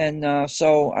 And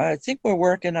so I think we're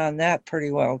working on that pretty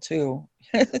well too.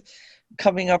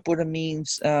 Coming up with a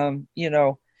means,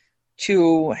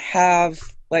 to have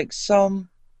like some,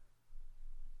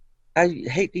 I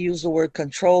hate to use the word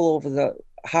control over the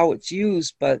how it's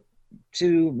used, but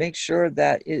to make sure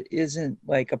that it isn't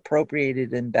like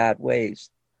appropriated in bad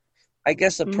ways. I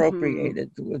guess Mm-hmm.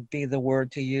 appropriated would be the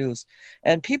word to use.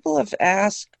 And people have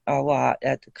asked a lot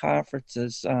at the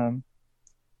conferences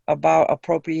about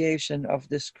appropriation of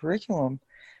this curriculum.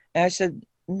 And I said,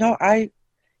 no,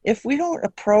 if we don't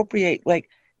appropriate, like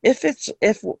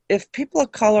if people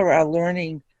of color are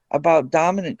learning about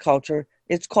dominant culture,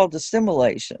 it's called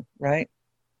assimilation, right?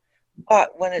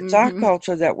 But when it's our Mm-hmm.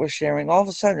 culture that we're sharing, all of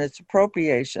a sudden it's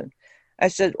appropriation. I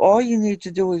said, all you need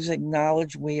to do is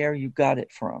acknowledge where you got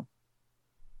it from,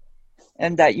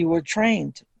 and that you were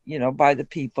trained, by the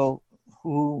people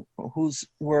whose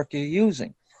work you're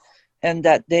using, and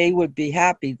that they would be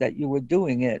happy that you were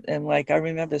doing it. And like I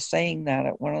remember saying that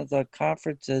at one of the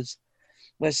conferences,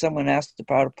 where someone asked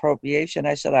about appropriation,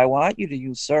 I said, I want you to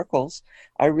use circles.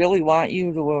 I really want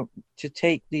you to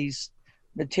take these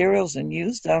materials and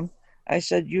use them. I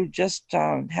said, you just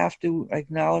have to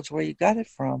acknowledge where you got it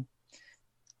from.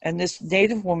 And this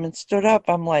Native woman stood up.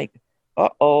 I'm like,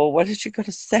 uh-oh, what is she going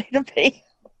to say to me?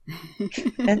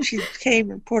 And she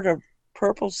came and put a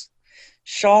purple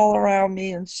shawl around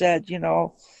me and said,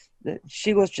 that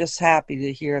she was just happy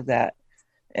to hear that.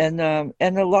 And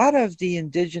a lot of the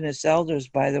indigenous elders,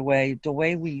 by the way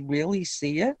we really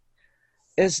see it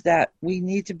is that we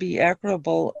need to be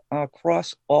equitable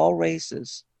across all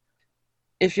races.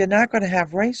 If you're not going to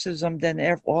have racism, then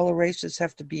all the races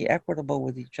have to be equitable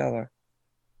with each other,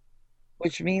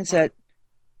 which means that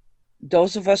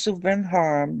those of us who've been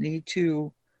harmed need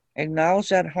to acknowledge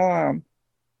that harm,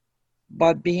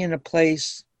 but be in a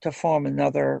place to form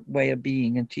another way of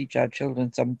being and teach our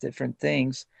children some different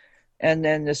things. And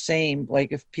then the same,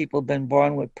 like if people have been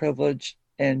born with privilege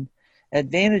and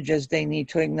advantages, they need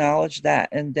to acknowledge that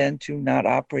and then to not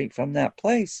operate from that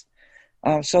place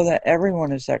so that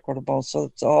everyone is equitable. So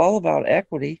it's all about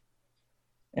equity.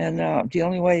 And the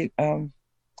only way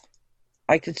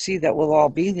I could see that we'll all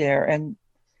be there and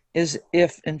is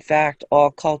if, in fact,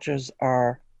 all cultures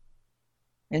are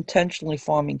intentionally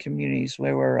forming communities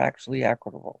where we're actually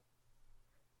equitable.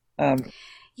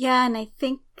 Yeah, and I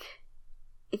think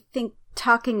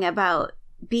talking about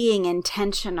being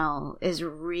intentional is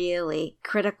really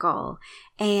critical.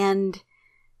 And,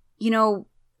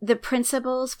 the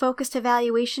principles-focused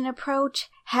evaluation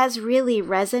approach has really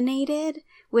resonated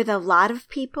with a lot of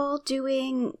people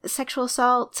doing sexual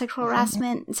assault, sexual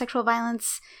harassment, and sexual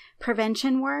violence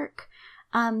prevention work.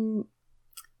 And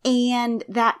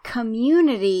that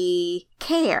community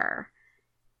care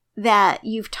that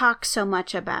you've talked so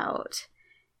much about,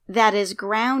 that is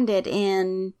grounded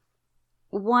in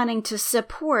wanting to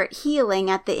support healing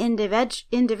at the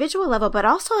individual level, but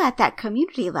also at that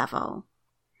community level,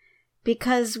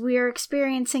 because we're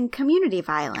experiencing community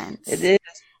violence. It is.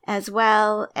 As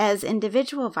well as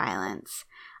individual violence.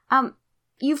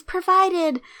 You've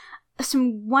provided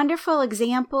some wonderful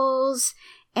examples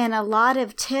and a lot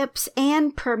of tips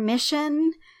and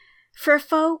permission for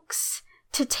folks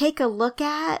to take a look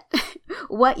at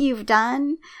what you've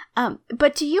done.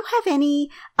 But do you have any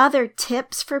other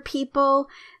tips for people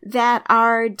that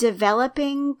are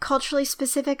developing culturally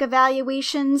specific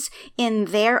evaluations in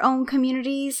their own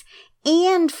communities,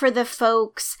 and for the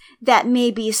folks that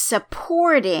may be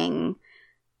supporting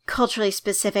culturally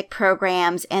specific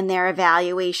programs and their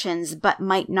evaluations but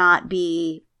might not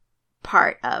be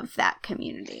part of that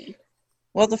community?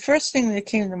 Well, the first thing that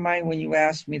came to mind when you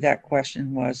asked me that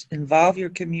question was involve your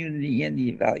community in the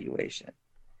evaluation.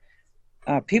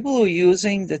 People who are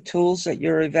using the tools that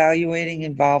you're evaluating,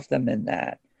 involve them in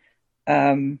that.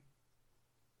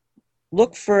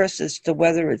 Look first as to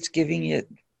whether it's giving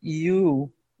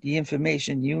you the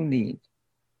information you need.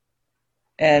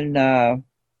 And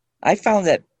I found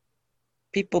that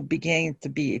people began to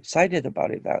be excited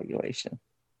about evaluation.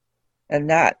 And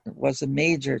that was a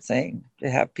major thing, to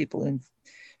have people in.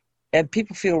 And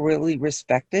people feel really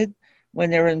respected when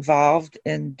they're involved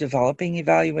in developing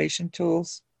evaluation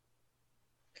tools.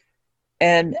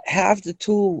 And have the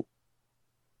tool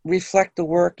reflect the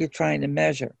work you're trying to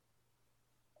measure,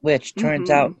 which turns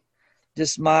out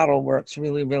this model works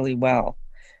really, really well.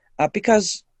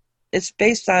 Because it's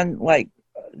based on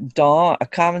a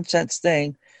common sense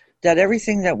thing, that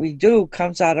everything that we do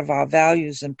comes out of our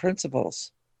values and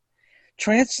principles.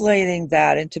 Translating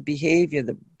that into behavior,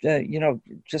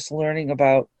 just learning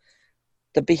about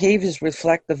the behaviors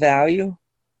reflect the value.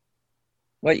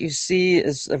 What you see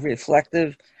is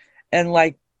reflective, and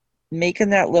making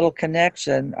that little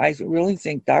connection, I really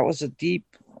think that was a deep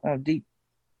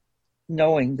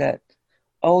knowing that,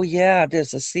 oh yeah,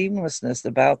 there's a seamlessness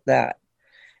about that.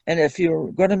 And if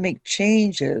you're going to make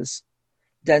changes,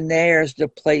 then there's the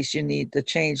place the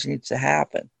change needs to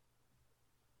happen.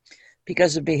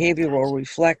 Because the behavior will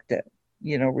reflect it,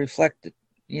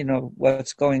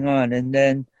 what's going on. And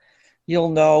then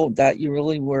you'll know that you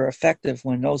really were effective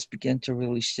when those begin to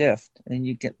really shift and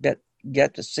you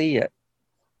get to see it,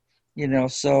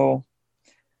 so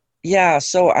yeah.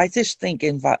 So I just think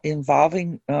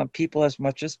involving people as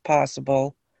much as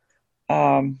possible,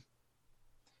 let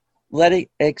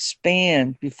it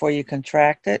expand before you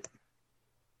contract it.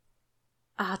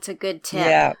 Oh, it's a good tip.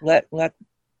 Yeah, let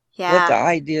the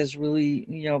ideas really,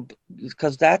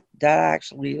 because that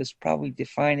actually is probably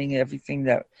defining everything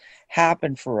that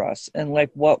happened for us, and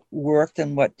what worked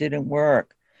and what didn't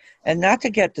work, and not to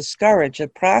get discouraged. The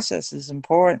process is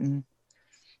important,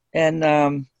 and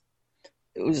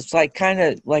it was kind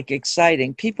of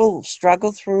exciting. People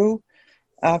struggle through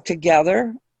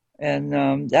together.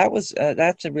 And that's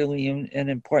a really an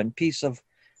important piece of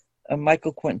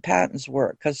Michael Quinton Patton's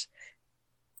work, because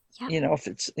if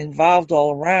it's involved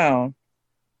all around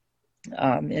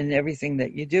in everything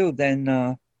that you do,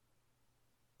 then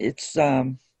it's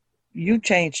you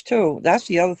change too. That's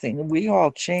the other thing. We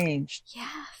all changed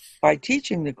by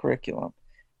teaching the curriculum,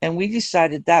 and we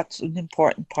decided that's an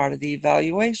important part of the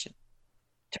evaluation,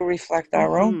 to reflect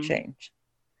our own change.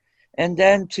 And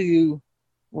then to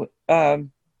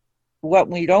what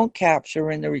we don't capture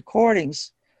in the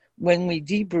recordings, when we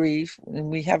debrief,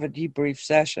 and we have a debrief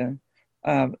session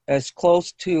as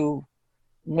close to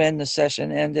when the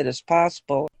session ended as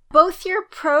possible. Both your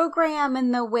program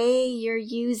and the way you're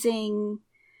using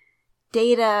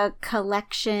data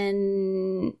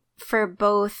collection for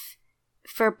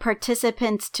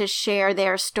participants to share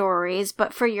their stories,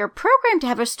 but for your program to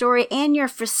have a story and your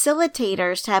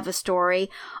facilitators to have a story,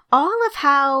 all of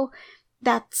how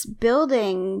that's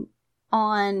building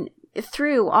on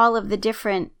through all of the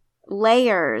different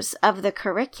layers of the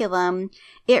curriculum,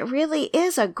 it really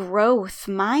is a growth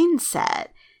mindset,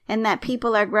 and that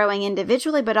people are growing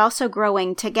individually, but also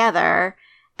growing together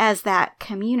as that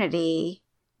community,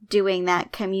 doing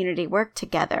that community work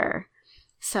together.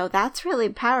 So that's really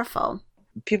powerful.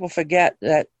 People forget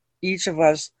that each of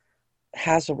us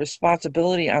has a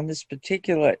responsibility on this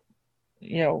particular,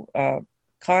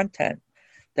 content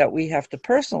that we have to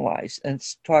personalize and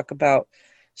talk about.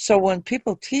 So when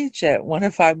people teach it, one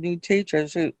of our new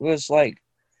teachers was like,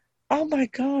 "Oh my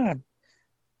God,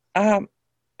 I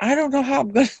don't know how I'm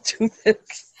going to do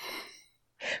this."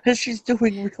 And she's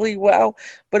doing really well,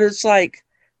 but it's like,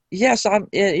 yes,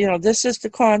 this is the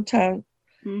content,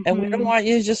 and we don't want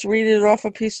you to just read it off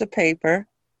a piece of paper.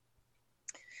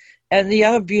 And the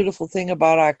other beautiful thing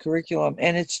about our curriculum,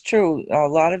 and it's true, a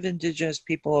lot of Indigenous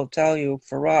people will tell you,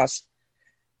 for us,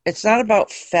 it's not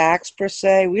about facts per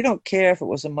se. We don't care if it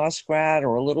was a muskrat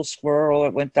or a little squirrel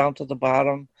that went down to the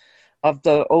bottom of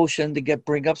the ocean to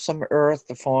bring up some earth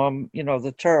to form,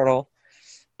 the turtle,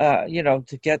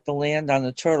 to get the land on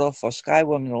the turtle for Sky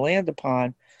Woman to land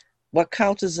upon. What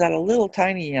counts is that a little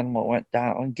tiny animal went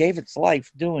down and gave its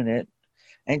life doing it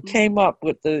and came up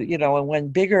with and when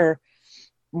bigger,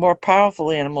 more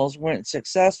powerful animals weren't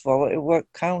successful,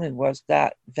 what counted was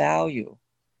that value,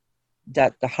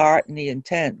 that the heart and the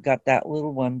intent got that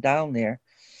little one down there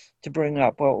to bring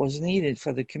up what was needed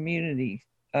for the community.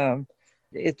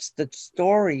 It's the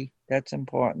story that's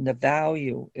important. The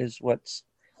value is what's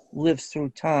lived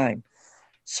through time.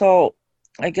 So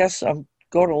I guess I'm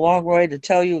going a long way to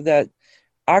tell you that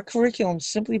our curriculum,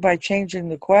 simply by changing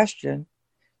the question,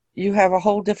 you have a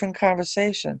whole different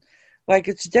conversation. Like,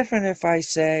 it's different if I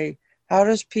say, how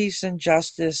does peace and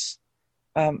justice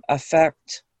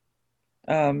affect,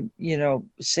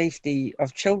 safety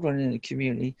of children in the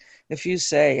community? If you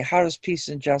say, how does peace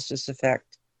and justice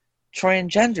affect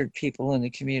transgendered people in the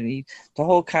community? The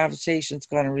whole conversation is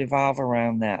going to revolve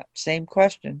around that same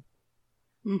question.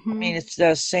 I mean, it's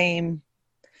the same.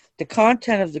 The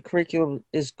content of the curriculum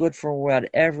is good for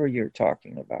whatever you're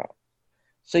talking about.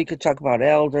 So you could talk about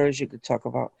elders, you could talk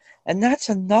about, and that's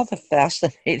another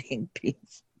fascinating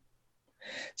piece.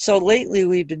 So lately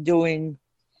we've been doing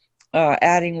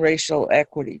adding racial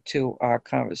equity to our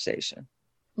conversation,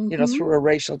 through a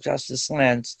racial justice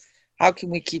lens. How can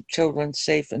we keep children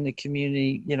safe in the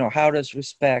community? How does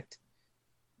respect,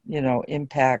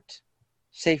 impact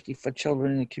safety for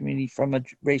children in the community from a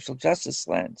racial justice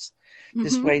lens?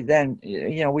 This way, then,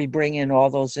 we bring in all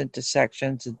those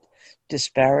intersections and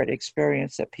disparate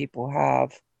experience that people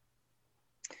have.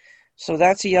 So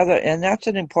that's that's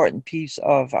an important piece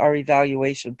of our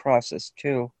evaluation process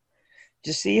too,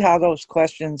 to see how those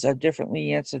questions are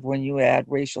differently answered when you add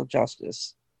racial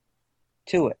justice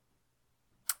to it.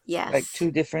 Yes. Like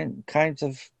two different kinds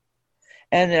of,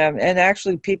 and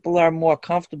actually people are more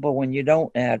comfortable when you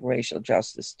don't add racial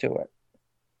justice to it.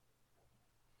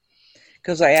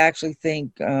 Because I actually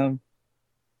think,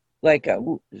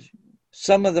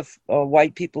 some of the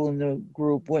white people in the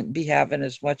group wouldn't be having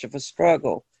as much of a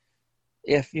struggle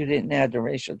if you didn't add the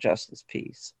racial justice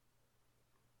piece,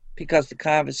 because the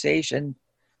conversation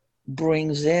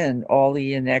brings in all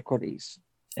the inequities.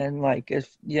 And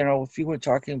if you were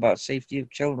talking about safety of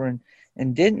children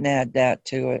and didn't add that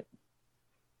to it,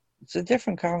 it's a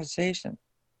different conversation.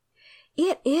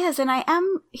 It is. And I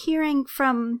am hearing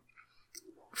from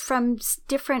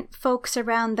different folks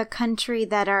around the country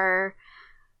that are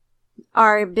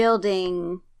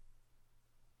building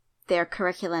their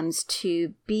curriculums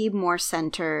to be more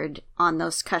centered on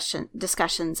those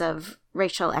discussions of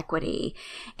racial equity.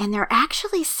 And they're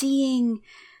actually seeing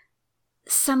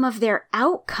some of their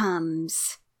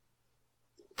outcomes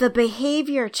the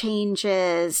behavior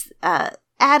changes,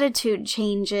 attitude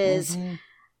changes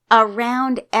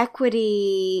around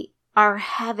equity are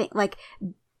having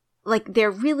like they're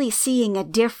really seeing a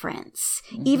difference,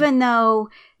 even though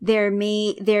there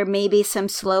may be some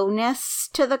slowness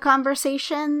to the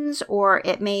conversations, or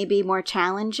it may be more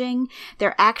challenging.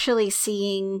 They're actually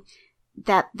seeing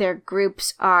that their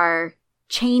groups are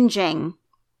changing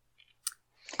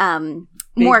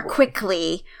more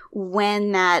quickly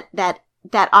when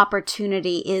that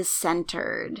opportunity is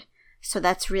centered. So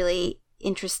that's really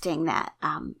interesting that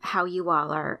how you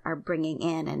all are bringing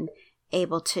in and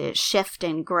able to shift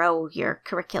and grow your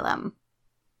curriculum.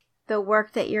 The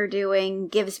work that you're doing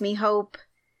gives me hope.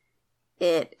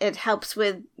 It helps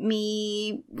with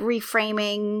me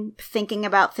reframing, thinking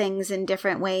about things in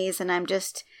different ways, and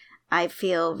I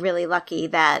feel really lucky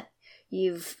that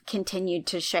you've continued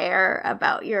to share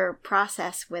about your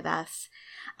process with us.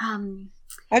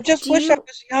 I just wish I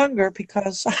was younger,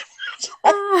 because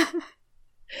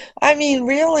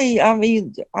really,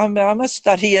 I'm a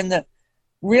study in the.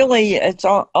 Really, it's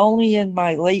only in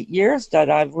my late years that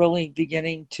I'm really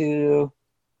beginning to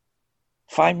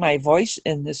find my voice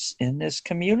in this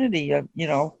community. I'm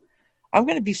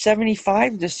going to be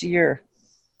 75 this year.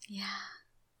 Yeah.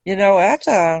 That's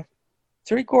a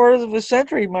 3/4 of a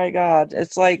century. My God,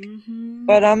 it's like,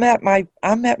 but I'm at my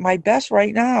best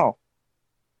right now.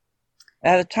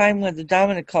 At a time when the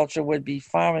dominant culture would be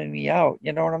farming me out.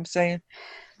 You know what I'm saying?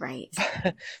 Right.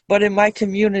 But in my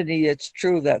community, it's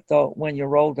true that though when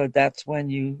you're older, that's when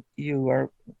you are,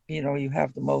 you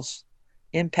have the most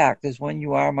impact, is when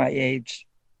you are my age.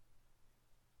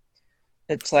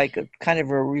 It's like a kind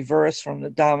of a reverse from the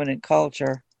dominant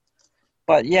culture.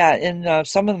 But yeah, in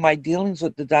some of my dealings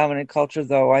with the dominant culture,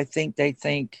 though, I think they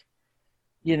think,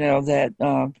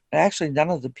 that actually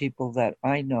none of the people that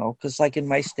I know, because like in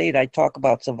my state, I talk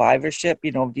about survivorship,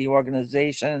 the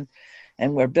organization.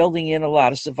 And we're building in a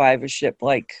lot of survivorship,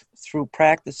 like through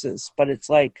practices. But it's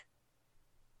like,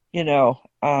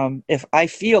 if I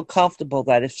feel comfortable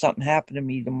that if something happened to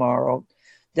me tomorrow,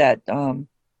 that the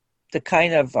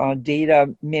kind of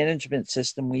data management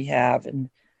system we have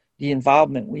and the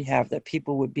involvement we have, that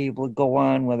people would be able to go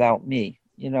on without me.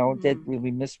 They'd really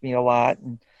miss me a lot.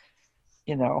 And,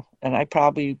 and I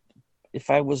probably, if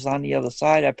I was on the other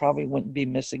side, I probably wouldn't be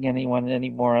missing anyone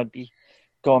anymore. I'd be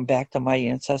going back to my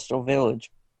ancestral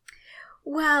village.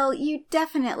 Well, you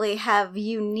definitely have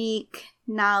unique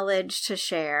knowledge to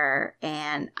share,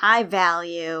 and I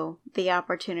value the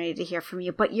opportunity to hear from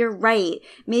you. But you're right.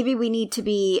 Maybe we need to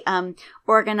be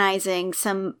organizing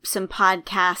some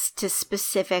podcasts to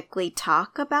specifically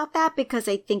talk about that, because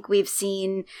I think we've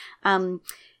seen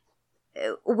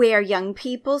where young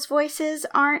people's voices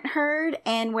aren't heard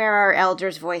and where our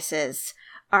elders' voices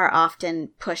are often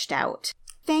pushed out.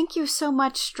 Thank you so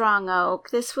much, Strong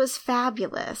Oak. This was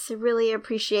fabulous. I really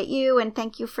appreciate you, and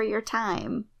thank you for your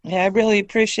time. Yeah, I really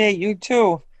appreciate you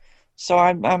too. So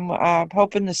I'm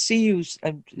hoping to see you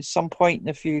at some point in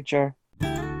the future.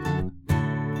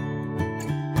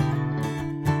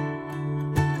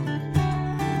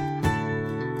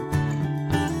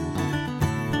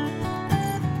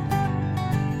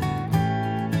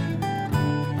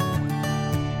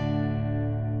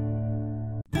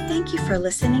 Thank you for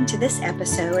listening to this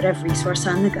episode of Resource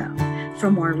on the Go.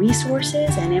 For more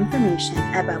resources and information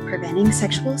about preventing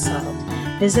sexual assault,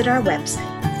 visit our website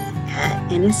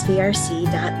at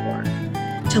nsvrc.org.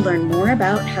 To learn more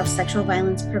about how sexual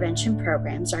violence prevention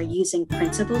programs are using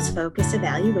principles-focused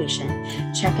evaluation,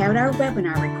 check out our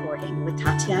webinar recording with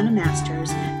Tatiana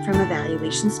Masters from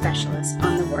Evaluation Specialists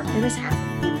on the work that is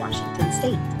happening in Washington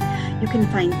State. You can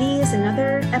find these and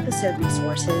other episode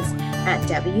resources at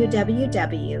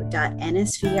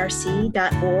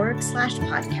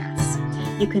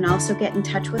www.nsvrc.org/podcasts. You can also get in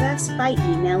touch with us by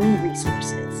emailing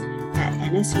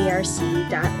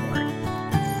resources@nsvrc.org.